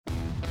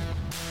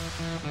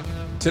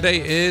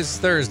Today is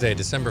Thursday,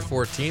 December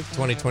 14th,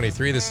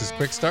 2023. This is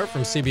Quick Start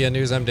from CBN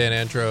News. I'm Dan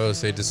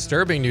Andros. A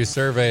disturbing new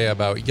survey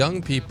about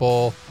young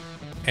people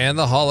and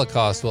the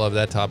Holocaust. We'll have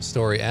that top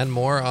story and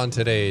more on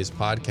today's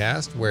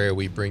podcast, where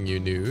we bring you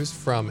news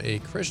from a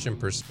Christian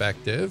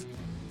perspective.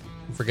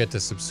 Don't forget to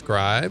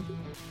subscribe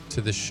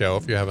to the show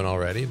if you haven't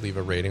already. Leave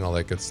a rating, all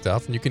that good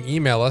stuff. And you can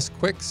email us,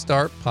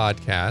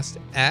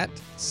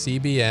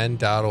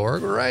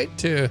 quickstartpodcast@cbn.org. Right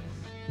to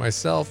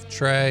myself,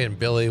 Trey, and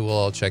Billy. We'll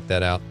all check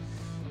that out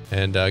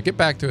and get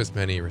back to as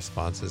many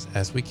responses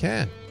as we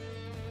can.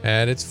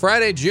 And it's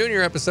Friday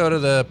Junior episode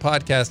of the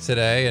podcast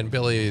today, and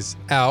Billy's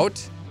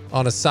out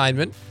on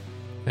assignment,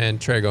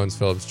 and Trey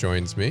Goins-Phillips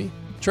joins me.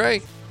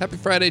 Trey, happy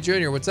Friday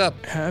Junior. What's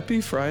up?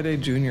 Happy Friday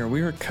Junior.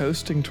 We are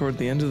coasting toward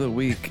the end of the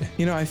week.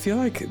 You know, I feel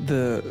like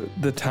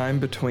the time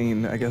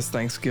between, I guess,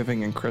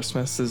 Thanksgiving and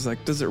Christmas is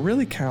like, does it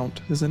really count?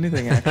 Is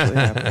anything actually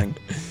happening?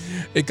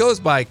 It goes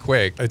by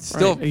quick. It's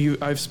still. Right.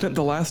 I've spent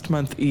the last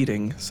month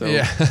eating, so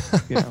yeah.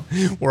 You know,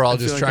 We're all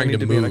just trying to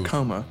move. Be in a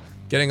coma.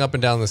 Getting up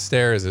and down the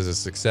stairs is a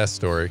success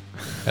story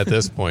at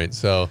this point.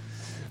 So,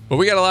 but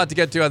we got a lot to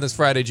get to on this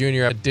Friday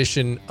Junior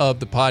edition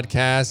of the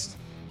podcast.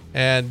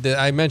 And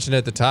I mentioned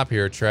at the top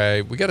here,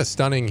 Trey, we got a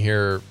stunning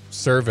here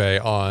survey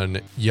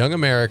on young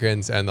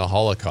Americans and the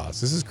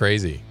Holocaust. This is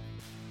crazy.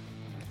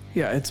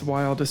 Yeah, it's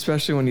wild,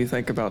 especially when you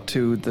think about,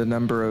 too, the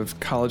number of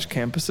college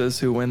campuses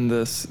who, when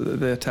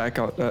the attack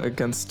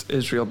against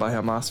Israel by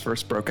Hamas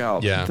first broke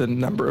out, the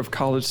number of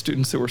college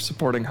students who were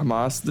supporting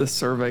Hamas. This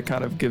survey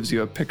kind of gives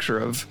you a picture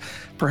of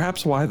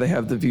perhaps why they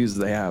have the views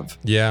they have.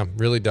 Yeah,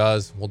 really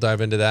does. We'll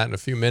dive into that in a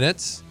few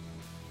minutes.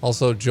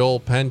 Also,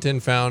 Joel Penton,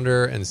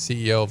 founder and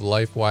CEO of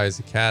LifeWise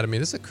Academy.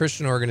 This is a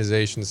Christian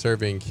organization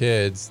surveying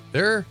kids.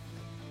 They're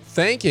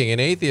thanking an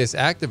atheist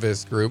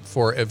activist group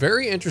for a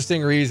very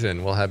interesting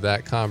reason. We'll have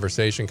that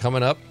conversation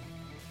coming up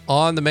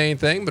on the main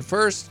thing. But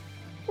first,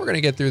 we're going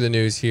to get through the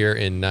news here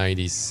in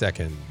 90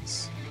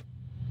 seconds.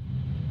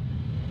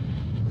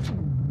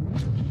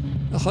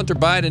 Hunter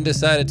Biden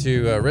decided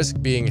to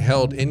risk being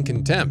held in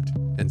contempt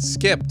and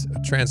skipped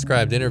a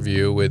transcribed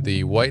interview with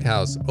the White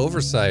House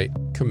Oversight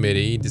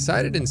Committee. He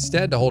decided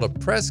instead to hold a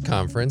press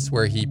conference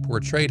where he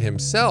portrayed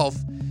himself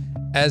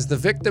as the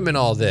victim in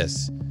all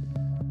this.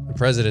 The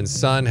president's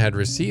son had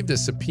received a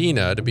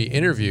subpoena to be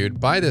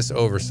interviewed by this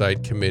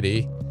oversight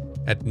committee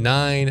at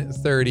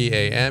 9:30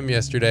 a.m.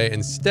 yesterday.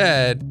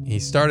 Instead, he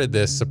started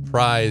this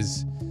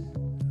surprise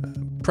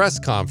press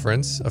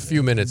conference a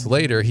few minutes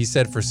later. He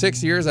said, "For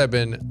 6 years, I've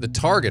been the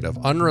target of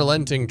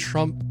unrelenting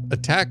Trump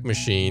attack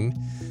machine.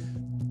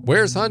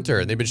 Where's Hunter?"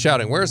 And they've been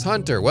shouting, "Where's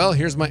Hunter?" "Well,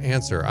 here's my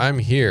answer. I'm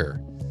here,"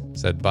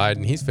 said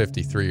Biden. He's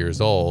 53 years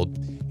old.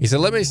 He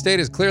said, "Let me state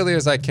as clearly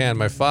as I can,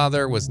 my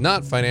father was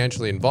not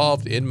financially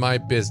involved in my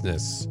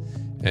business."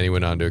 And he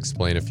went on to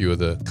explain a few of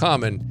the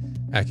common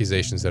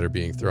accusations that are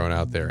being thrown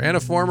out there. And a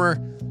former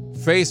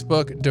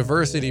Facebook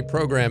diversity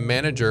program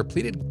manager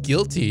pleaded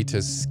guilty to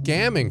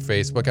scamming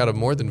Facebook out of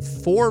more than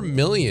 $4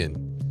 million.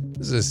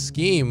 This is a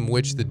scheme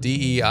which the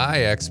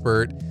DEI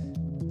expert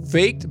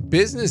faked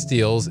business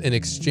deals in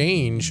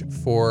exchange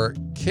for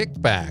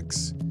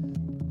kickbacks.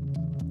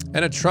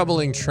 And a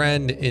troubling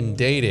trend in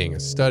dating. A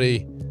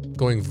study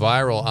going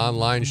viral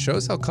online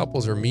shows how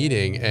couples are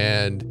meeting,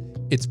 and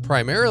it's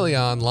primarily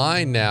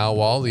online now,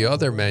 while the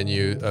other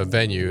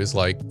venues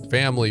like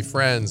family,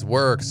 friends,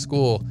 work,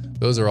 school,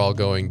 those are all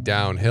going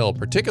downhill.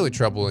 Particularly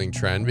troubling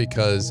trend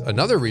because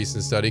another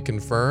recent study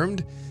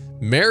confirmed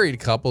married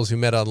couples who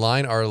met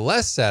online are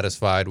less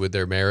satisfied with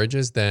their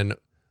marriages than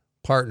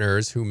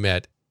partners who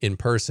met in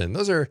person.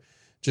 Those are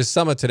just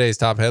some of today's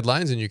top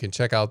headlines, and you can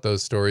check out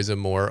those stories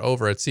and more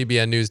over at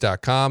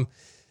cbnnews.com.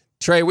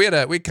 Trey,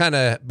 we kind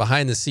of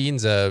behind the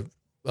scenes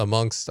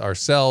amongst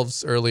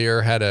ourselves earlier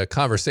had a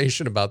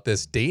conversation about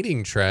this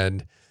dating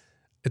trend.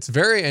 It's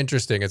very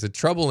interesting. It's a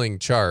troubling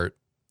chart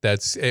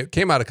it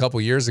came out a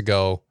couple years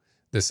ago.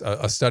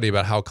 A study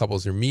about how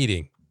couples are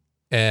meeting,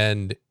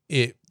 and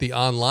the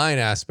online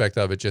aspect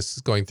of it just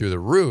is going through the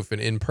roof, and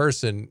in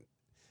person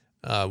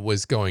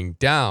was going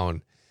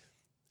down.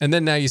 And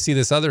then now you see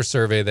this other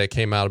survey that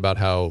came out about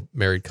how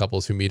married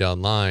couples who meet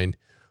online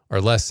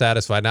are less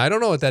satisfied. Now, I don't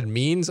know what that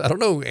means. I don't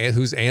know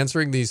who's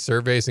answering these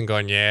surveys and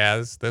going,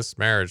 yeah, this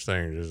marriage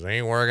thing just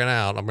ain't working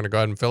out. I'm going to go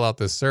ahead and fill out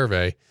this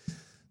survey.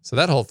 So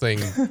that whole thing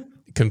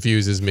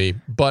confuses me.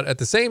 But at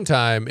the same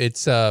time,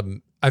 it's I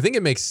think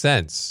it makes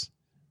sense,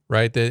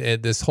 right?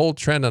 This whole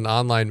trend on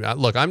online.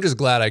 Look, I'm just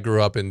glad I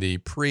grew up in the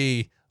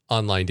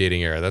pre-online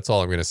dating era. That's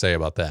all I'm going to say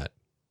about that.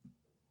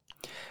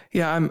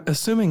 Yeah, I'm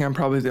assuming I'm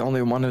probably the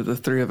only one of the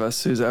three of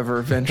us who's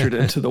ever ventured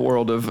into the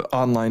world of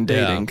online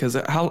dating. Because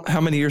how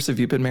many years have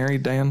you been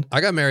married, Dan?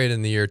 I got married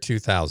in the year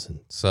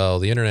 2000. So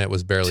the internet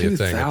was barely a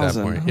thing at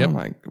that point.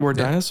 Yep. Were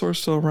dinosaurs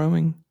still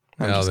roaming?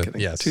 I'm just kidding.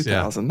 Yes,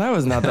 2000. Yeah. That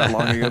was not that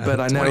long ago, but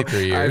I know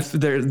 23 years.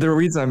 The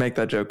reason I make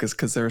that joke is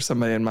because there was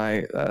somebody in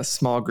my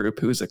small group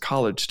who's a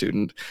college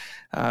student,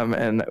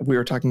 and we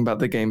were talking about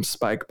the game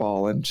Spike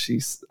Ball, and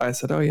I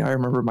said, "Oh yeah, I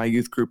remember my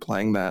youth group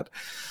playing that."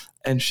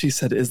 And she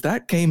said, "Is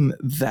that game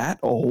that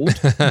old?"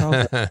 And I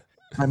was like,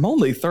 I'm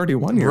only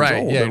 31 years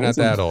right. old. Yeah, you're not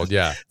that old.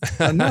 Yeah.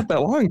 Not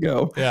that long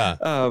ago. Yeah.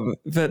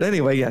 But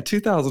anyway, yeah,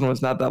 2000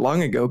 was not that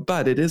long ago,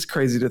 but it is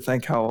crazy to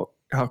think how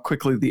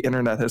quickly the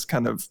internet has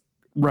kind of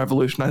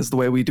revolutionized the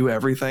way we do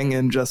everything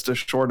in just a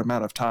short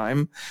amount of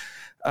time.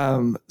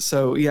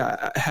 So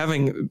yeah,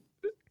 having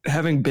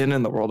been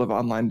in the world of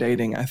online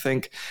dating, I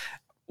think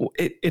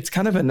it's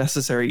kind of a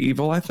necessary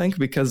evil, I think,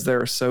 because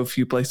there are so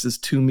few places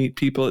to meet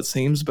people, it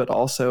seems, but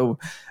also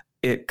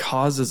it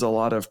causes a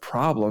lot of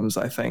problems,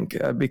 I think,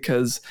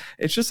 because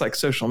it's just like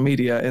social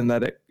media in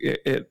that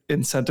it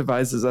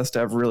incentivizes us to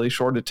have really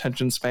short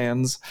attention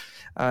spans.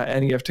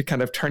 And you have to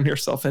kind of turn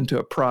yourself into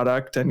a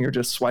product, and you're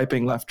just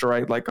swiping left to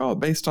right, like, oh,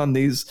 based on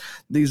these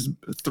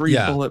 3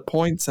 bullet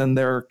points and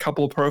their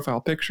couple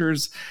profile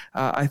pictures,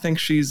 I think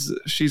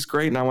she's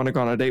great, and I want to go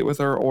on a date with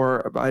her.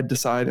 Or I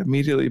decide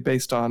immediately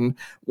based on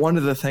one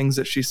of the things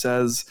that she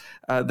says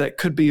that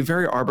could be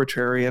very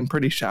arbitrary and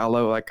pretty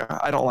shallow, like,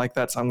 I don't like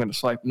that, so I'm going to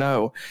swipe no.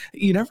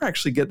 You never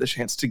actually get the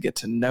chance to get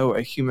to know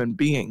a human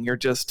being. You're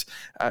just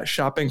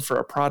shopping for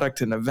a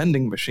product in a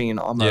vending machine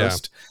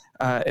almost. Yeah.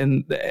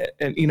 And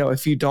you know,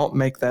 if you don't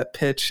make that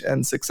pitch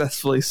and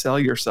successfully sell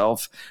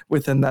yourself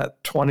within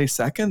that 20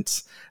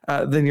 seconds,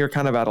 then you're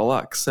kind of out of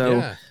luck.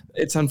 So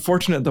it's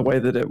unfortunate the way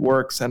that it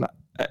works.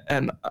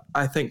 And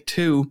I think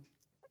too,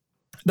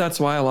 that's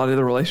why a lot of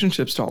the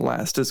relationships don't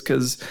last, is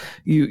because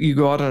you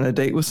go out on a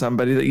date with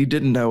somebody that you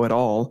didn't know at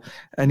all,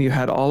 and you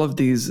had all of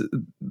these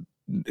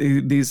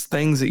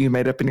things that you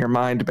made up in your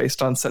mind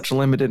based on such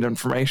limited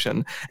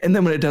information. And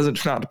then when it doesn't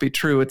turn out to be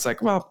true, it's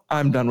like, well,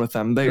 I'm done with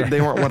them. They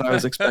weren't what I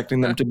was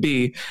expecting them to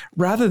be,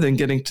 rather than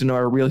getting to know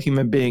a real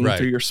human being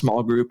through your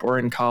small group or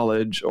in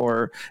college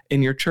or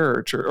in your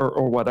church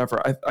or whatever.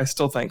 I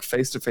still think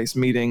face-to-face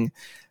meeting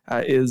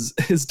is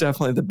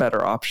definitely the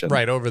better option.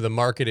 Right. Over the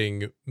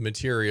marketing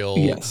material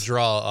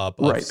draw up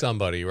of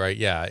somebody, right?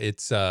 Yeah.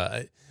 It's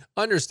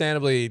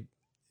understandably,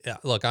 yeah,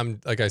 look,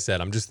 like I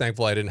said, I'm just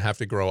thankful I didn't have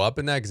to grow up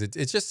in that, because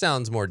it just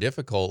sounds more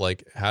difficult.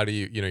 Like, how do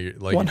you're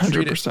like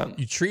 100%.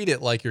 You treat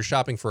it like you're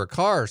shopping for a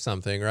car or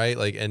something, right?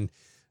 Like, and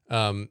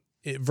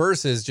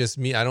versus just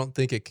me, I don't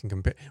think it can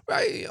compare.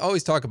 I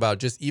always talk about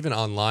just even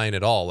online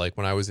at all. Like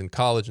when I was in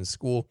college and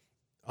school,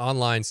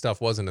 online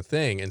stuff wasn't a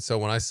thing, and so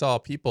when I saw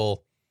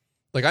people,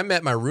 like I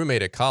met my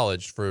roommate at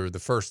college for the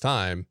first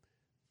time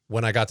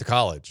when I got to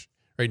college.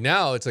 Right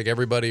now, it's like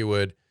everybody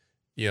would,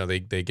 you know, they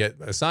get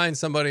assigned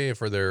somebody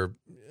for their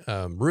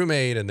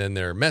roommate, and then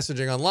they're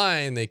messaging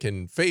online. They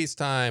can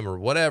FaceTime or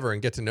whatever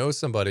and get to know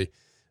somebody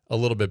a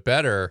little bit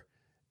better.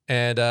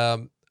 And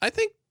I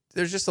think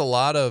there's just a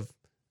lot of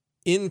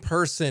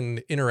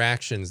in-person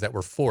interactions that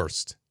were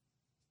forced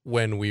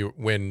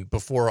when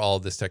before all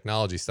this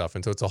technology stuff.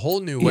 And so it's a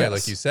whole new way,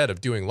 like you said, of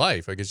doing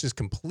life. Like it's just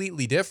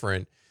completely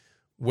different,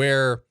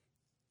 where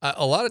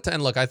a lot of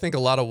time, look, I think a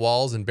lot of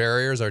walls and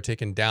barriers are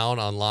taken down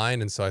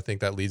online. And so I think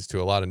that leads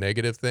to a lot of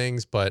negative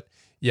things. But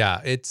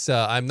yeah, it's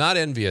I'm not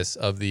envious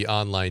of the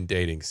online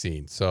dating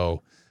scene.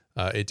 So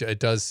it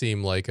does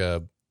seem like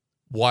a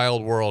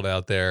wild world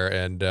out there.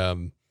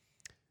 And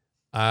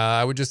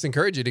I would just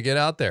encourage you to get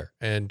out there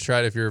and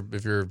try to,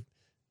 if you're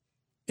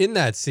in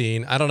that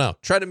scene, I don't know,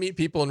 try to meet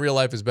people in real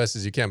life as best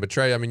as you can. But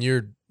try, I mean,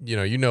 you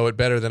know it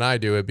better than I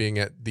do, it being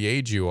at the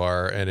age you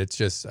are. And it's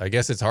just, I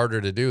guess it's harder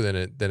to do than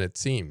it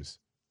seems.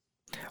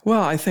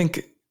 Well, I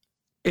think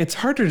it's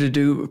harder to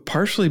do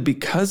partially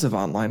because of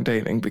online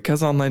dating,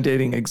 because online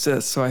dating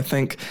exists. So I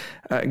think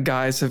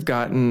guys have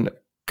gotten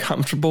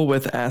comfortable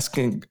with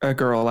asking a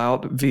girl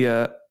out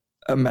via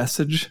a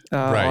message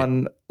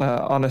on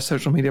a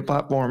social media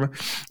platform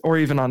or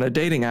even on a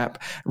dating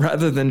app,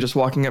 rather than just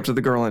walking up to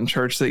the girl in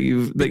church that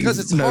you've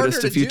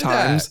noticed a few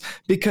times.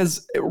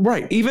 Because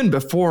even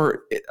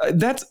before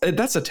that's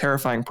a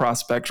terrifying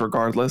prospect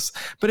regardless,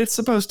 but it's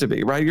supposed to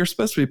be, right? You're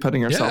supposed to be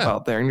putting yourself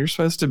out there, and you're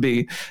supposed to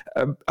be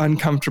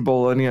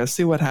uncomfortable and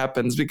see what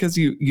happens, because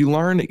you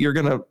learn that you're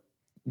going to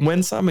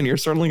win some and you're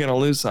certainly going to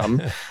lose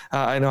some.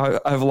 I know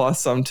I've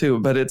lost some too,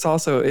 but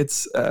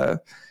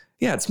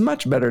it's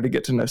much better to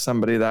get to know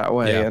somebody that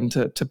way and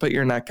to put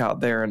your neck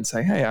out there and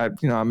say, hey,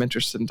 I'm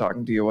interested in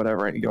talking to you,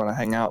 whatever, and you want to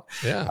hang out.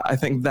 Yeah. I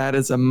think that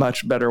is a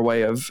much better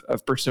way of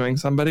pursuing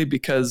somebody,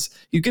 because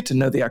you get to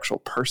know the actual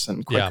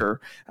person quicker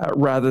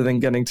rather than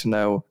getting to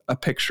know a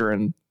picture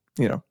and,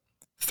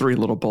 3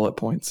 little bullet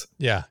points.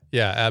 Yeah.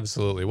 Yeah,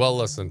 absolutely. Well,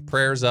 listen,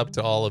 prayers up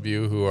to all of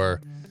you who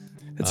are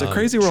it's a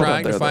crazy world trying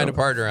out there, to find a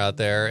partner out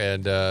there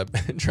and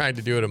trying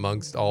to do it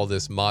amongst all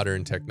this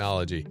modern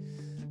technology.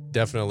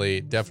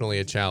 Definitely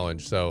a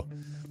challenge. So,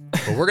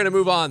 but we're going to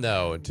move on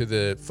though to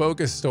the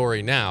focus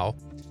story now.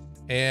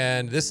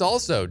 And this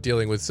also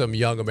dealing with some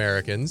young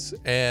Americans,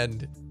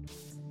 and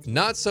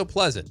not so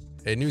pleasant.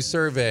 A new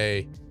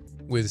survey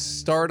with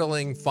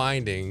startling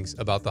findings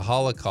about the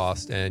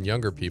Holocaust and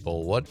younger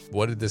people.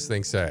 What did this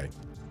thing say?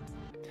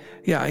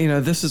 Yeah,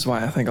 this is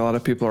why I think a lot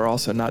of people are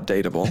also not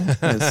dateable.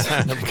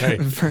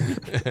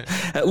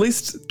 At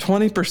least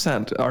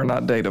 20% are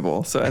not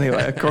dateable. So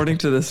anyway, according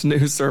to this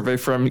new survey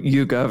from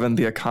YouGov and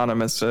The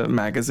Economist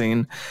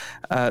magazine,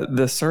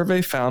 the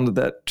survey found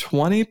that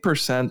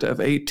 20%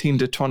 of 18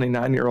 to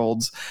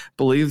 29-year-olds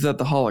believe that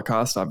the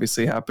Holocaust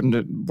obviously happened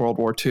in World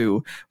War II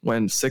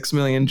when 6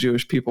 million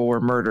Jewish people were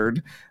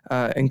murdered,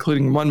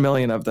 including 1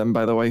 million of them,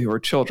 by the way, who were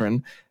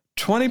children.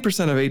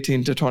 20% of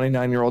 18 to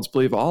 29-year-olds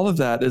believe all of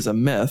that is a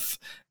myth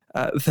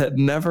that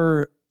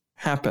never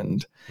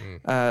happened.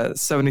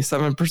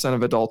 77%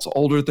 of adults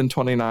older than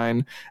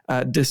 29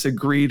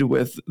 disagreed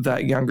with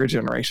that younger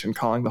generation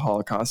calling the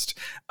Holocaust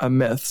a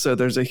myth. So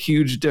there's a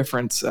huge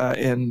difference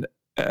in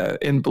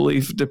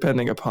belief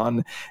depending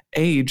upon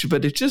age.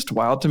 But it's just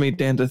wild to me,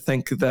 Dan, to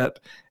think that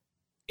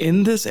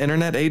in this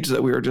internet age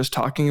that we were just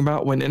talking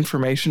about, when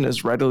information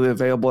is readily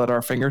available at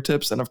our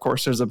fingertips, and of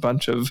course there's a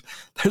bunch of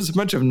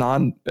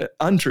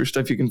untrue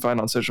stuff you can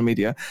find on social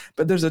media,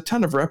 but there's a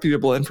ton of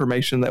reputable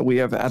information that we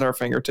have at our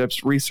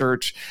fingertips,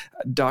 research,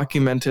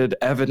 documented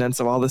evidence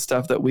of all the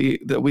stuff that we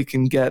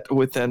can get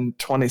within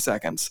 20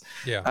 seconds.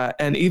 Yeah.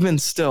 And even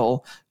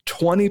still,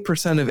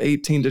 20% of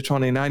 18 to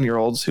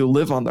 29-year-olds who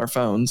live on their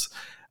phones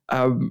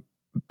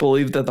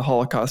believe that the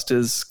Holocaust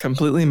is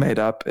completely made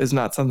up, is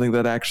not something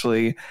that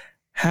actually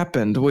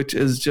happened, which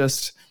is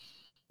just,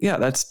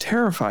 that's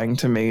terrifying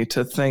to me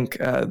to think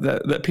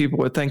that people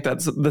would think that.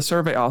 The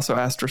survey also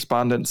asked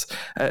respondents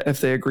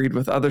if they agreed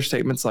with other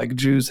statements like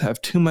Jews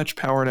have too much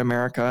power in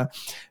America,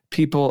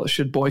 people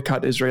should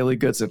boycott Israeli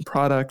goods and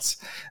products,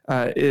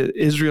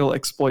 Israel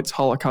exploits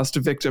Holocaust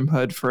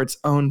victimhood for its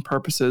own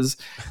purposes,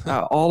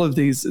 all of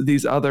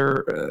these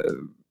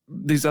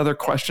other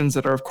questions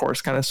that are, of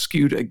course, kind of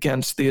skewed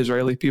against the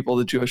Israeli people,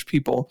 the Jewish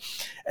people.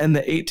 And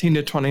the 18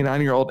 to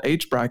 29-year-old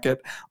age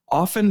bracket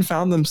often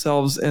found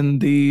themselves in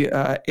the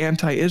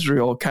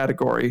anti-Israel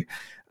category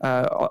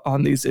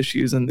on these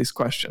issues and these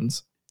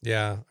questions.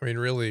 Yeah, I mean,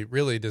 really,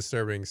 really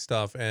disturbing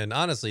stuff. And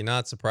honestly,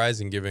 not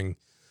surprising given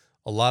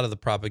a lot of the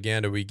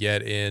propaganda we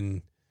get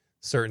in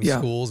certain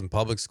schools and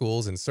public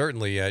schools, and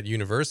certainly at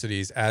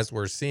universities, as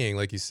we're seeing,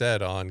 like you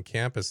said, on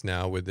campus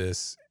now with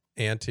this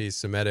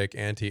anti-Semitic,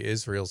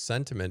 anti-Israel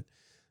sentiment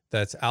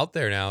that's out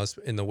there now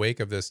in the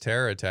wake of this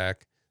terror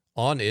attack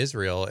on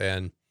Israel.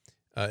 And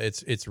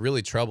it's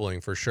really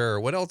troubling for sure.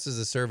 What else is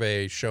the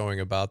survey showing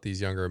about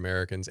these younger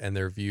Americans and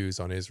their views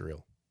on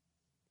Israel?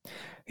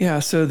 Yeah,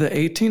 so the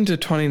 18 to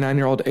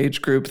 29-year-old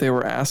age group, they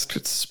were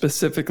asked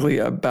specifically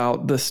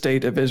about the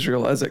state of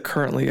Israel as it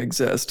currently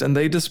exists, and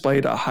they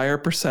displayed a higher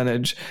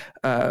percentage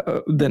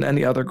than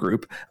any other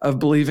group of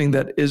believing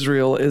that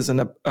Israel is an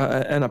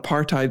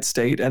apartheid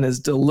state and is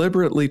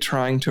deliberately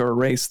trying to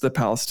erase the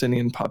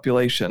Palestinian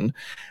population,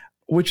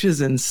 which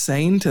is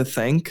insane to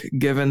think,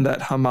 given that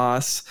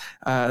Hamas,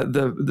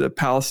 the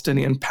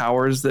Palestinian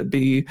powers that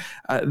be,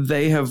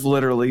 they have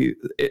literally,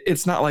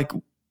 it's not like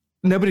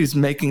nobody's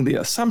making the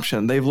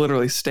assumption. They've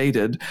literally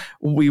stated,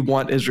 we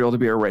want Israel to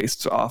be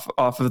erased off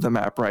of the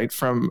map, right?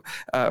 From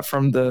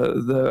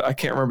the I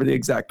can't remember the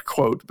exact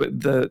quote, but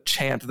the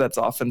chant that's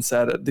often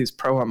said at these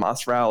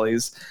pro-Hamas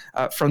rallies,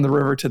 from the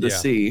river to the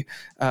sea,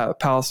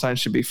 Palestine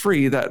should be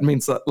free. That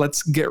means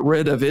let's get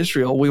rid of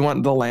Israel. We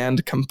want the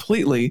land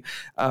completely,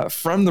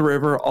 from the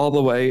river all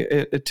the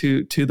way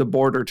to the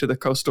border, to the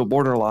coastal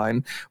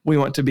borderline. We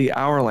want to be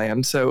our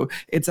land. So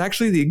it's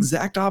actually the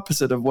exact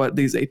opposite of what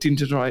these 18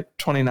 to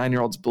 29-year-olds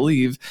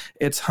believe.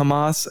 It's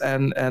Hamas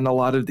and a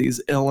lot of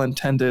these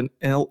ill-intended,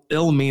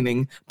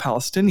 ill-meaning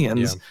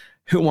Palestinians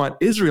who want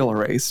Israel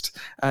erased,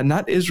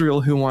 not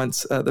Israel who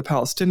wants the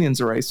Palestinians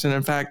erased. And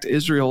in fact,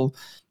 Israel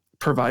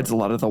provides a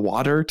lot of the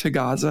water to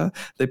Gaza.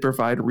 They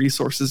provide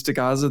resources to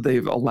Gaza.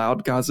 They've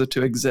allowed Gaza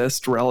to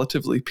exist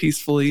relatively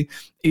peacefully,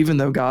 even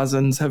though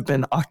Gazans have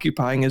been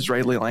occupying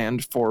Israeli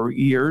land for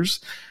years.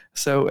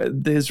 So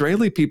the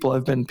Israeli people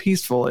have been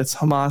peaceful. It's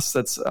Hamas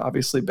that's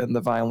obviously been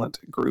the violent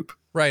group.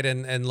 Right,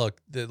 and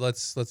look,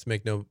 let's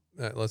make no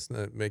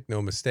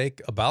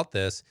mistake about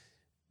this.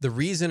 The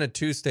reason a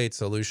two-state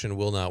solution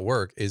will not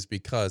work is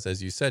because,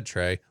 as you said,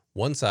 Trey,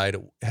 one side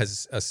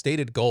has a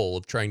stated goal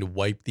of trying to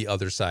wipe the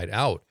other side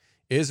out.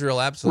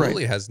 Israel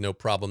absolutely has no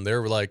problem.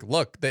 They're like,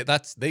 look, they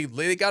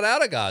got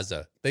out of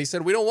Gaza. They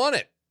said, we don't want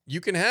it.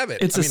 You can have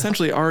it. It's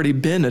essentially already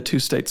been a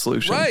two-state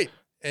solution. Right.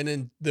 And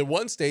in the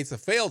one state's a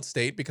failed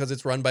state because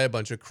it's run by a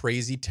bunch of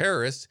crazy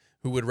terrorists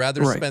who would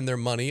rather spend their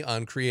money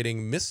on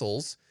creating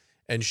missiles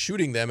and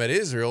shooting them at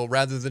Israel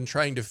rather than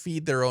trying to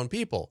feed their own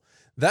people.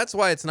 That's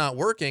why it's not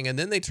working. And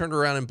then they turn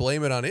around and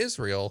blame it on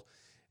Israel.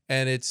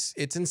 And it's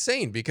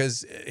insane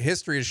because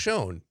history has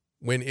shown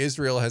when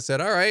Israel has said,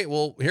 all right,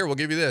 well, here, we'll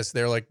give you this.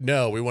 They're like,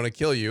 no, we want to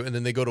kill you. And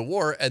then they go to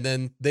war and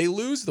then they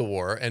lose the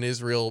war and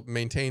Israel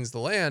maintains the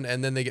land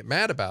and then they get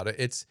mad about it.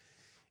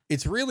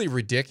 It's really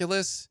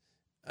ridiculous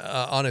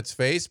on its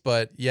face,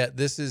 but yet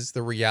this is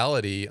the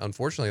reality,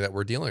 unfortunately, that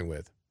we're dealing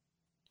with.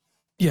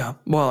 Yeah,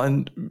 well,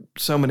 and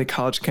so many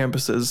college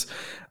campuses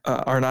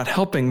are not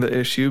helping the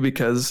issue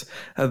because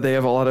they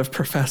have a lot of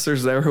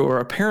professors there who are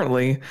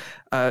apparently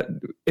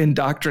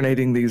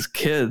indoctrinating these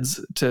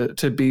kids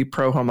to be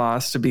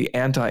pro-Hamas, to be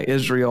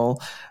anti-Israel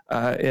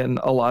in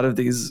a lot of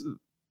these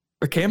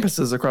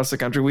campuses across the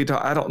country.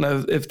 I don't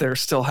know if they're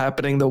still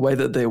happening the way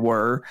that they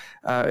were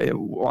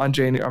on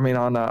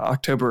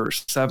October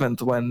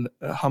 7th when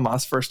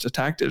Hamas first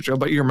attacked Israel.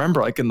 But you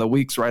remember, like in the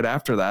weeks right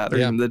after that, or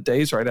even the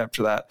days right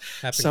after that,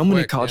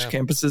 many college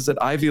campuses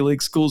at Ivy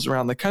League schools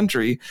around the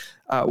country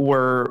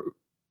were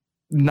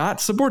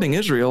not supporting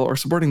Israel or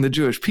supporting the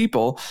Jewish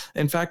people.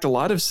 In fact, a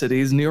lot of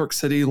cities, New York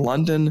City,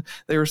 London,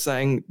 they were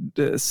saying,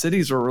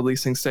 cities were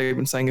releasing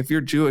statements saying, if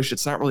you're Jewish,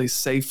 it's not really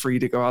safe for you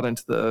to go out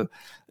into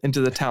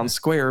the town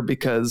square,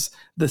 because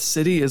the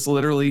city is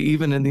literally,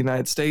 even in the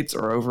United States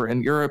or over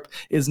in Europe,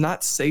 is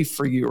not safe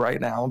for you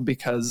right now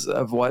because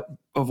of what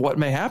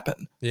may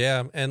happen.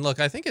 Yeah. And look,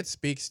 I think it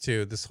speaks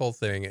to this whole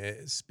thing.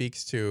 It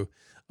speaks to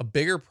a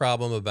bigger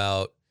problem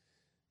about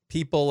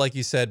people, like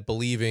you said,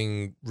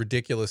 believing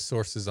ridiculous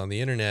sources on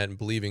the internet and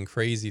believing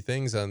crazy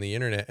things on the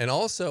internet, and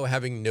also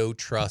having no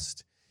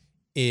trust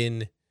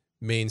in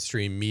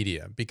mainstream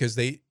media, because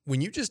when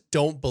you just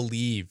don't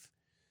believe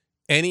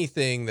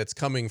anything that's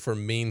coming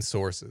from main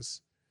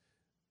sources,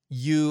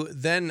 you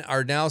then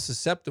are now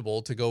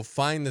susceptible to go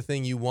find the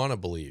thing you want to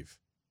believe.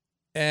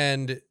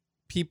 And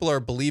people are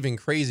believing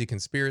crazy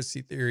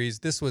conspiracy theories.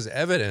 This was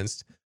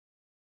evidenced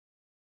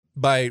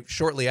by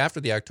shortly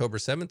after the October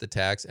 7th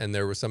attacks, and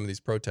there were some of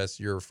these protests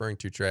you're referring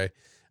to, Trey.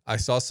 I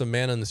saw some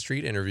man on the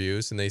street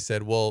interviews, and they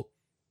said, well,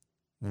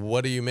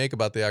 what do you make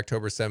about the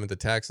October 7th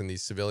attacks and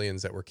these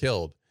civilians that were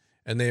killed?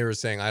 And they were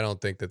saying, I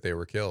don't think that they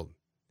were killed.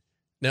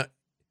 Now,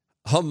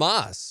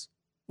 Hamas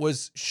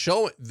was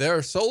showing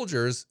their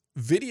soldiers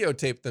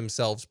videotaped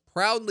themselves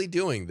proudly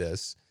doing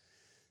this.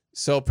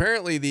 So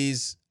apparently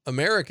these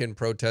American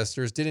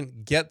protesters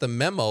didn't get the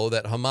memo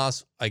that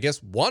Hamas, I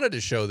guess, wanted to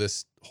show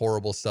this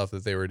horrible stuff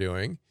that they were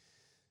doing,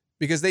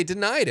 because they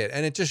denied it.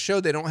 And it just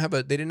showed they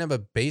didn't have a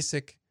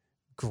basic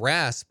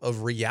grasp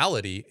of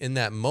reality in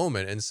that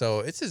moment. And so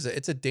it's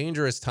a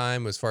dangerous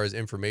time as far as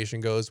information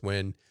goes,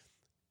 when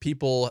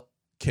people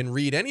can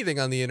read anything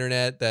on the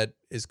internet that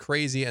is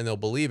crazy and they'll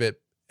believe it.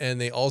 And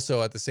they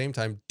also, at the same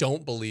time,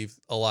 don't believe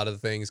a lot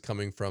of things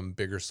coming from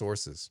bigger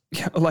sources.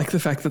 Yeah, like the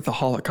fact that the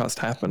Holocaust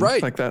happened.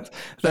 Right. Like that's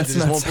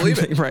not won't believe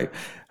it. Right.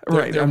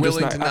 They're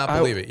willing to not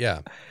believe it.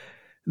 Yeah.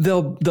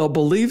 They'll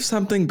believe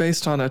something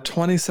based on a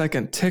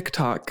 20-second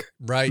TikTok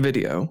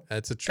video.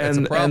 That's a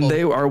problem. And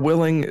they are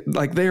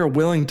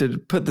willing to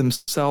put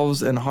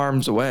themselves in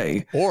harm's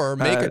way. Or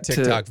make a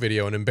TikTok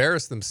video and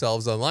embarrass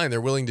themselves online.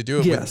 They're willing to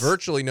do it with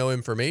virtually no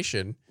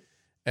information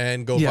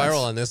and go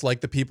viral on this, like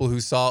the people who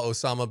saw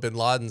Osama bin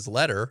Laden's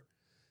letter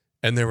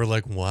and they were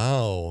like,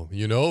 wow,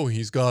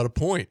 he's got a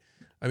point.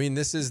 I mean,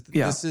 this is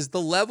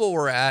the level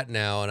we're at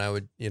now. And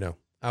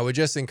I would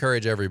just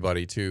encourage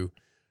everybody to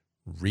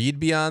read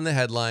beyond the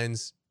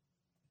headlines.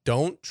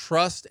 Don't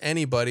trust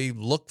anybody.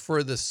 Look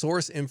for the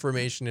source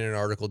information in an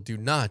article. Do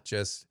not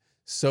just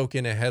soak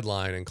in a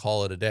headline and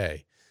call it a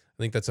day. I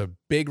think that's a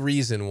big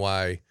reason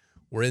why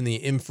we're in the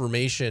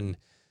information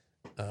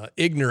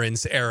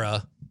ignorance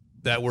era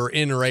that we're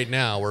in right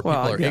now, where people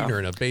are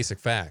ignorant of basic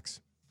facts.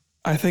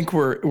 I think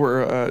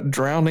we're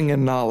drowning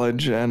in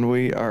knowledge, and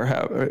we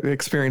are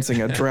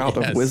experiencing a drought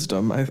of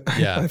wisdom. I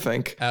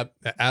think.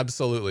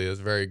 Absolutely,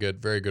 that's a very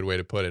good way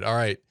to put it. All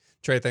right,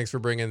 Trey, thanks for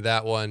bringing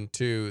that one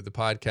to the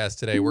podcast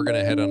today. We're going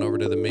to head on over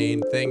to the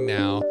main thing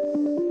now.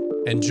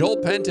 And Joel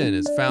Penton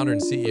is founder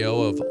and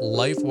CEO of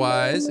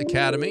LifeWise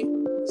Academy.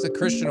 It's a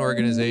Christian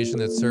organization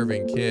that's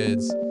serving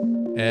kids.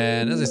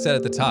 And as I said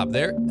at the top,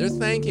 they're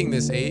thanking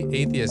this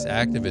atheist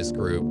activist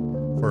group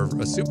for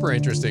a super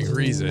interesting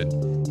reason.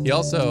 He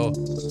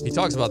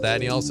talks about that,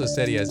 and he also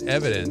said he has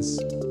evidence.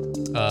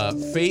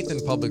 Faith in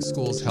public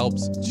schools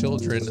helps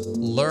children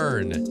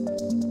learn.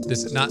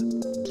 This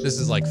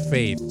is like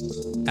faith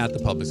at the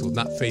public school,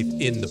 not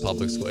faith in the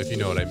public school, if you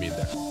know what I mean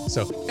there.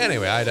 So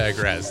anyway, I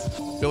digress.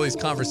 Billy's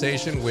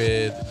conversation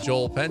with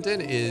Joel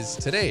Penton is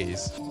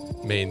today's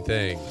main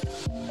thing.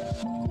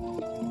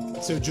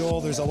 So Joel,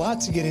 there's a lot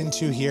to get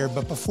into here,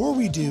 but before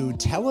we do,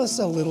 tell us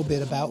a little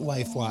bit about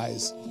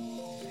LifeWise.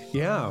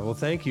 Yeah, well,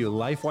 thank you.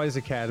 LifeWise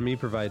Academy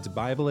provides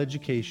Bible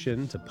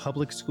education to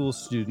public school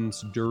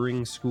students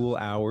during school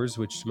hours,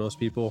 which to most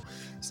people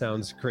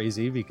sounds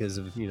crazy because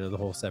of, the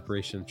whole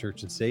separation of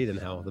church and state and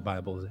how the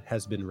Bible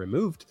has been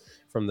removed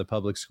from the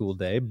public school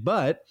day.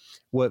 But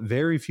what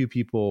very few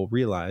people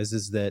realize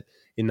is that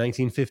in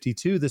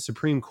 1952, the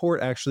Supreme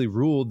Court actually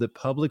ruled that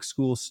public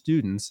school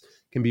students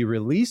can be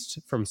released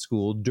from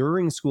school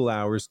during school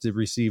hours to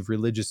receive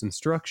religious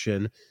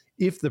instruction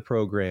if the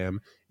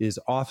program is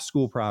off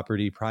school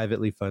property,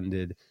 privately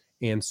funded,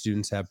 and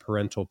students have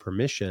parental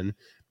permission.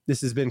 this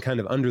has been kind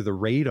of under the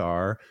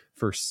radar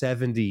for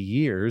 70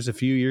 years. A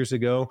few years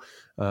ago,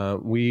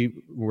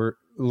 we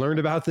learned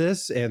about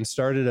this and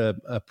started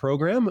a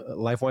program,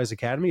 LifeWise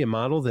Academy, a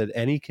model that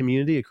any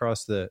community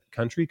across the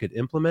country could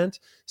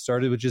implement.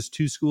 Started with just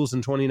 2 schools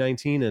in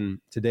 2019, and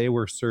today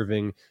we're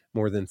serving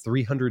more than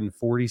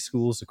 340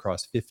 schools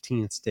across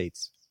 15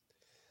 states.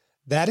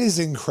 That is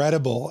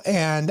incredible.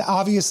 And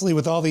obviously,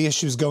 with all the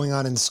issues going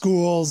on in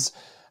schools,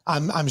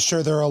 I'm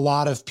sure there are a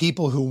lot of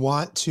people who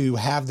want to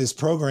have this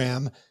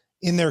program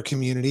in their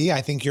community.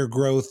 I think your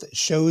growth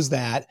shows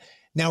that.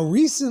 Now,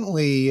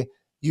 recently,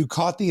 you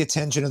caught the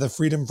attention of the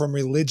Freedom from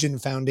Religion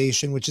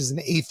Foundation, which is an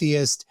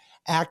atheist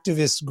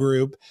activist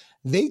group.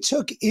 They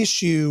took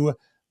issue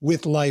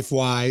with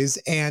LifeWise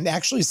and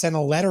actually sent a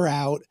letter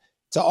out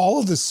to all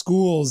of the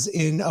schools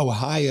in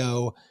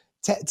Ohio.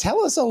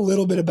 Tell us a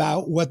little bit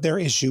about what their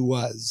issue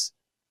was.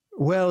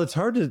 Well, it's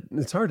hard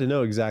to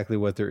know exactly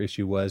what their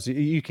issue was.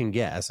 You can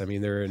guess. I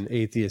mean, they're an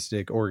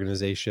atheistic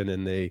organization,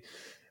 and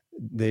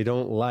they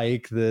don't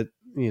like that,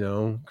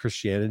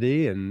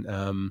 Christianity,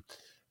 and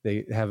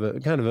they have a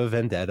kind of a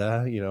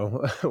vendetta,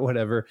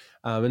 whatever.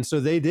 And so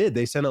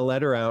they sent a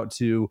letter out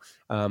to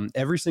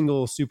every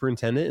single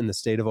superintendent in the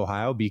state of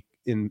Ohio,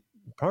 in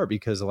part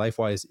because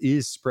LifeWise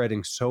is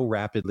spreading so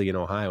rapidly in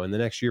Ohio. And the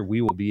next year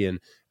we will be in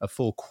a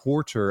full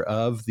quarter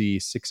of the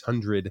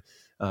 600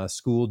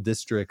 school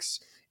districts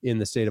in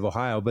the state of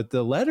Ohio. But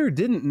the letter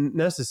didn't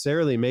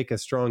necessarily make a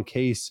strong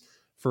case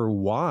for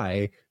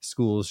why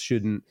schools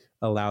shouldn't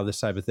allow this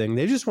type of thing.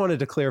 They just wanted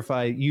to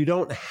clarify, you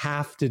don't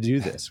have to do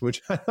this,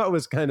 which I thought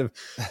was kind of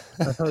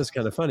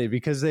funny,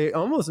 because they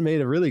almost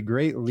made a really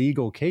great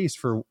legal case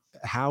for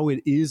how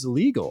it is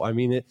legal. I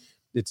mean,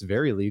 it's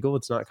very legal.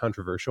 It's not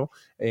controversial.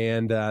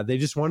 And they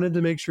just wanted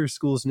to make sure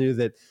schools knew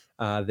that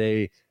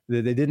they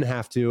didn't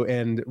have to.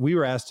 And we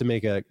were asked to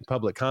make a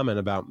public comment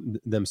about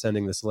them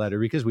sending this letter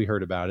because we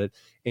heard about it.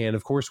 And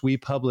of course, we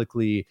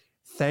publicly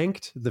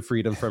thanked the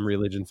Freedom from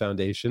Religion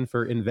Foundation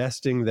for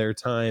investing their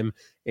time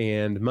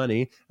and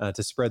money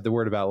to spread the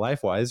word about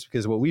LifeWise,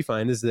 because what we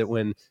find is that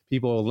when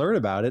people learn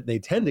about it, they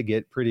tend to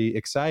get pretty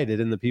excited,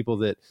 and the people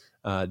that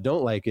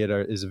don't like it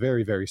is a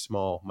very, very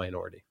small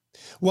minority.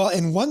 Well,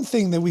 and one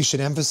thing that we should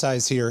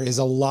emphasize here is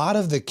a lot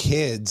of the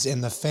kids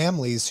and the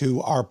families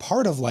who are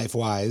part of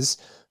LifeWise,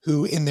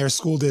 who in their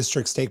school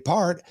districts take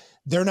part,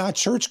 they're not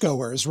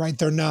churchgoers, right?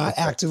 They're not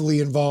actively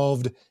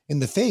involved in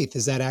the faith.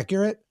 Is that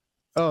accurate?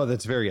 Oh,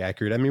 that's very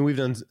accurate. I mean, we've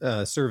done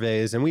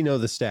surveys, and we know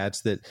the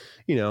stats that,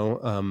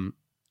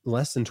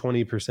 less than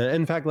 20%,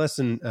 in fact,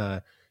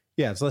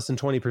 it's less than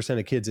 20%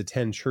 of kids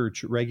attend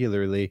church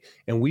regularly.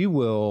 And we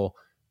will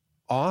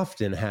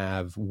often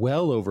have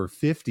well over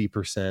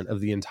 50% of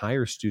the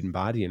entire student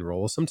body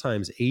enroll,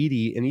 sometimes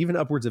 80 and even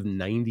upwards of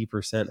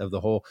 90% of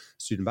the whole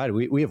student body.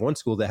 We have one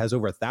school that has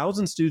over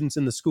 1,000 students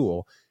in the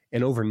school,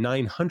 and over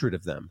 900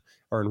 of them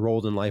are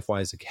enrolled in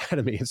LifeWise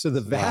Academy. And so the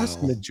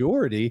vast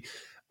majority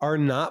are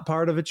not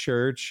part of a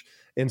church.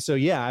 And so,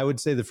 I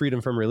would say the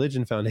Freedom from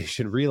Religion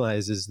Foundation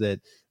realizes that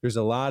there's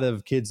a lot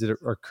of kids that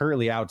are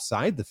currently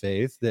outside the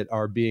faith that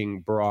are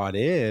being brought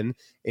in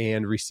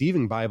and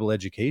receiving Bible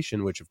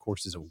education, which of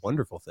course is a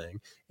wonderful thing.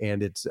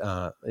 And it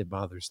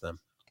bothers them.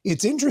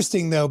 It's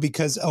interesting, though,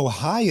 because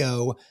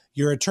Ohio,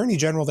 your attorney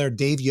general there,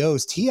 Dave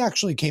Yost, he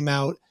actually came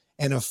out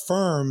and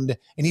affirmed,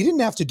 and he didn't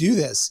have to do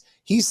this.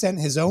 He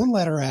sent his own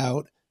letter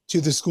out to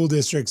the school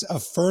districts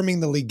affirming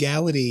the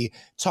legality.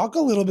 Talk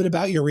a little bit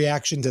about your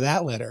reaction to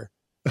that letter.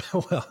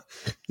 Well,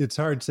 it's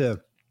hard to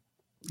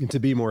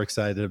be more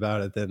excited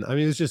about it than,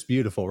 it's just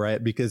beautiful,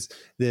 right? Because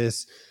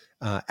this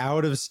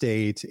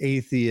out-of-state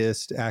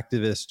atheist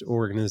activist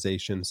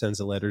organization sends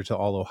a letter to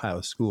all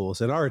Ohio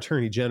schools, and our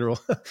attorney general,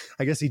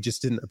 I guess he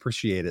just didn't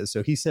appreciate it.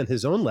 So he sent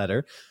his own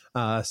letter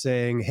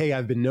saying, hey,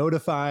 I've been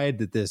notified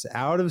that this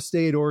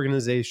out-of-state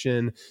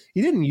organization,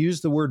 he didn't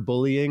use the word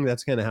bullying.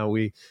 That's kind of how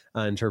we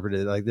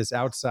interpreted it. Like, this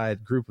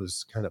outside group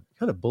was kind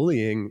of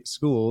bullying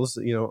schools,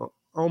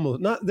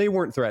 almost not, they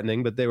weren't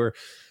threatening, but they were,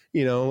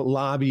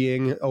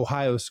 lobbying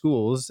Ohio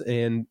schools.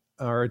 And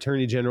our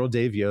attorney general,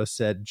 Dave Yost,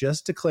 said,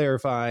 just to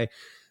clarify,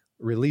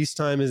 release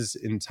time is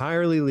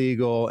entirely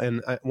legal.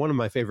 And one of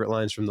my favorite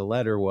lines from the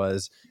letter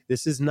was,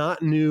 this is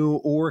not new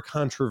or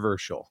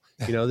controversial.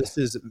 This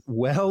is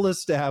well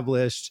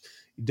established.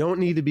 You don't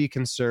need to be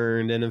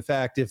concerned. And in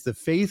fact, if the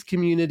faith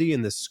community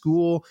and the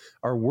school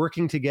are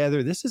working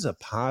together, this is a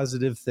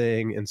positive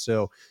thing. And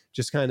so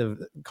just kind of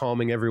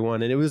calming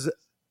everyone. And it was,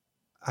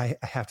 I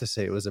have to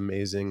say, it was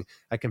amazing.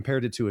 I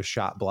compared it to a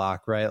shot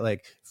block, right?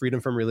 Like,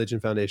 Freedom from Religion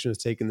Foundation was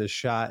taking this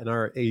shot, and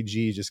our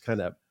AG just kind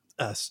of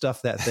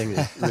stuffed that thing.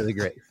 It's really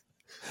great.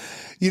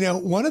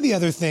 One of the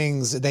other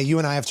things that you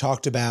and I have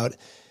talked about,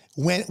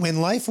 when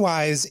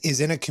LifeWise is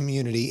in a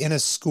community, in a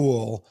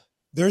school,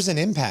 there's an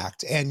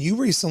impact. And you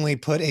recently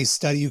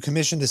you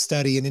commissioned a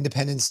study, an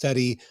independent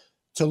study,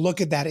 to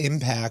look at that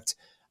impact.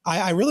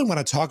 I really want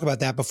to talk about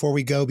that before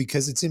we go,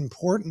 because it's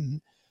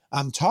important.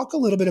 Talk a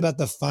little bit about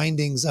the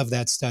findings of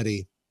that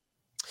study.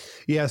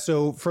 Yeah,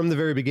 so from the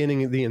very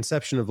beginning, the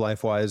inception of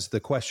LifeWise, the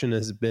question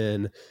has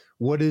been,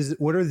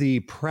 what are the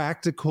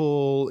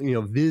practical,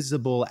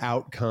 visible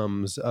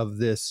outcomes of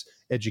this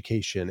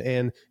education?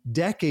 And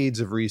decades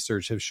of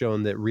research have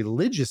shown that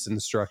religious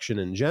instruction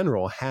in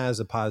general has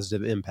a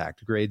positive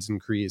impact. Grades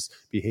increase,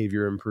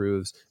 behavior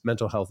improves,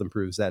 mental health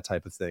improves, that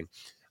type of thing.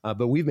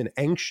 But we've been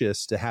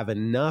anxious to have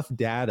enough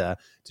data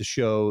to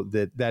show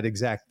that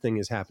exact thing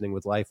is happening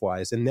with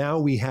LifeWise. And now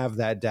we have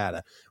that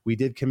data. We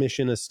did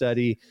commission a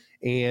study,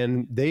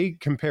 and they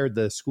compared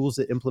the schools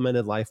that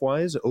implemented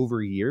LifeWise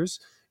over years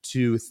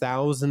to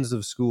thousands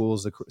of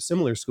schools,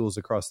 similar schools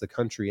across the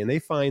country. And they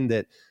find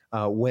that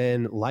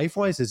when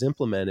LifeWise is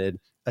implemented,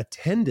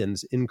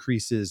 attendance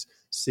increases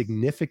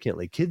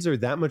significantly. Kids are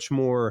that much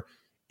more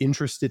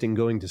interested in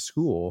going to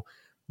school,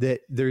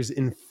 that there's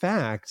in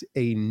fact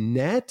a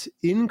net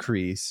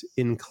increase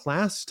in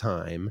class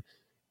time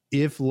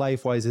if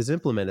LifeWise is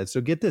implemented.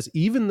 So get this,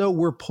 even though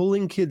we're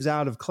pulling kids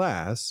out of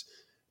class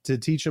to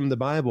teach them the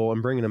Bible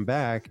and bringing them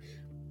back,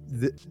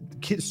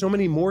 so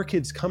many more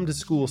kids come to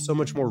school so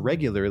much more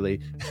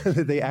regularly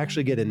that they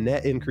actually get a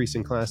net increase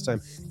in class time,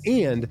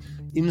 and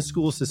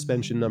in-school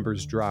suspension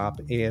numbers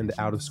drop, and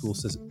out-of-school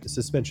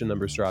suspension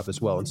numbers drop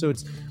as well. And so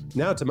it's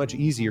a much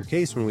easier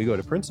case when we go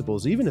to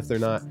principals, even if they're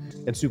not,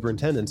 and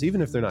superintendents,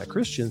 even if they're not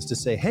Christians, to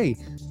say, hey,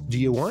 do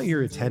you want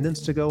your attendance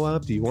to go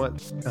up? Do you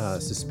want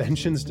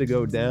suspensions to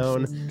go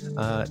down?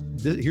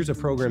 Here's a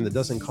program that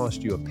doesn't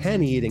cost you a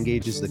penny. It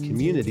engages the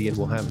community and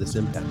will have this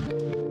impact.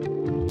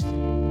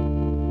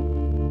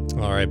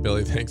 All right,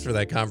 Billy, thanks for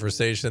that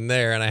conversation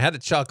there. And I had to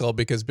chuckle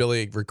because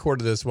Billy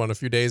recorded this one a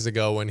few days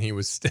ago when he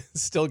was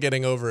still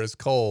getting over his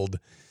cold.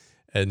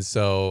 And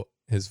so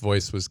his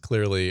voice was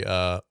clearly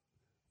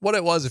what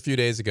it was a few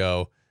days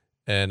ago.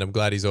 And I'm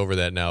glad he's over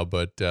that now.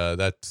 But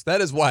that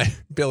is why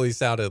Billy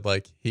sounded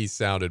like he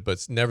sounded.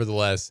 But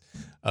nevertheless,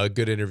 a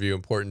good interview,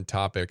 important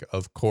topic,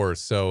 of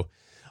course. So,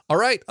 all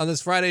right, on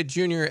this Friday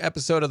Junior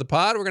episode of the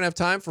pod, we're going to have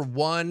time for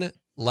one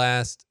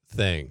last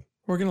thing.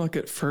 We're going to look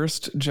at 1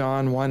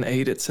 John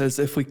 1:8. It says,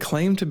 if we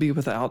claim to be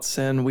without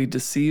sin, we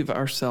deceive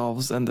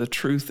ourselves and the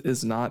truth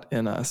is not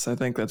in us. I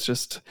think that's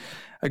just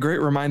a great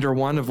reminder,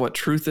 one, of what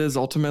truth is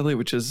ultimately,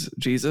 which is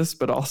Jesus,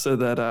 but also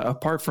that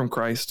apart from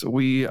Christ,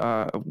 we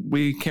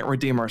can't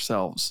redeem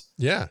ourselves.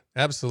 Yeah,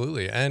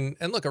 absolutely. And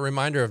look, a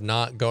reminder of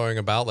not going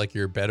about like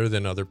you're better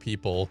than other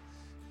people.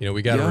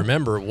 We got to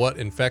remember what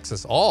infects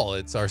us all.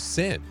 It's our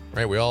sin,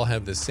 right? We all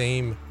have the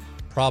same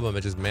problem.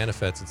 It just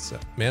manifests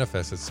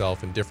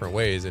itself in different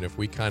ways. And if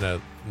we kind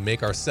of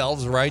make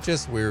ourselves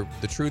righteous,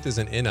 the truth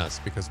isn't in us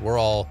because we're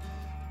all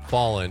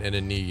fallen and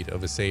in need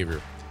of a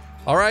savior.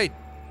 All right,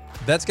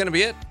 that's going to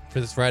be it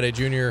for this Friday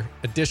Junior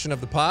edition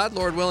of the pod.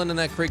 Lord willing, and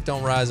that creek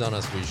don't rise on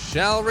us. We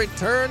shall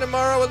return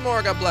tomorrow with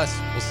more. God bless.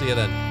 We'll see you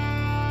then.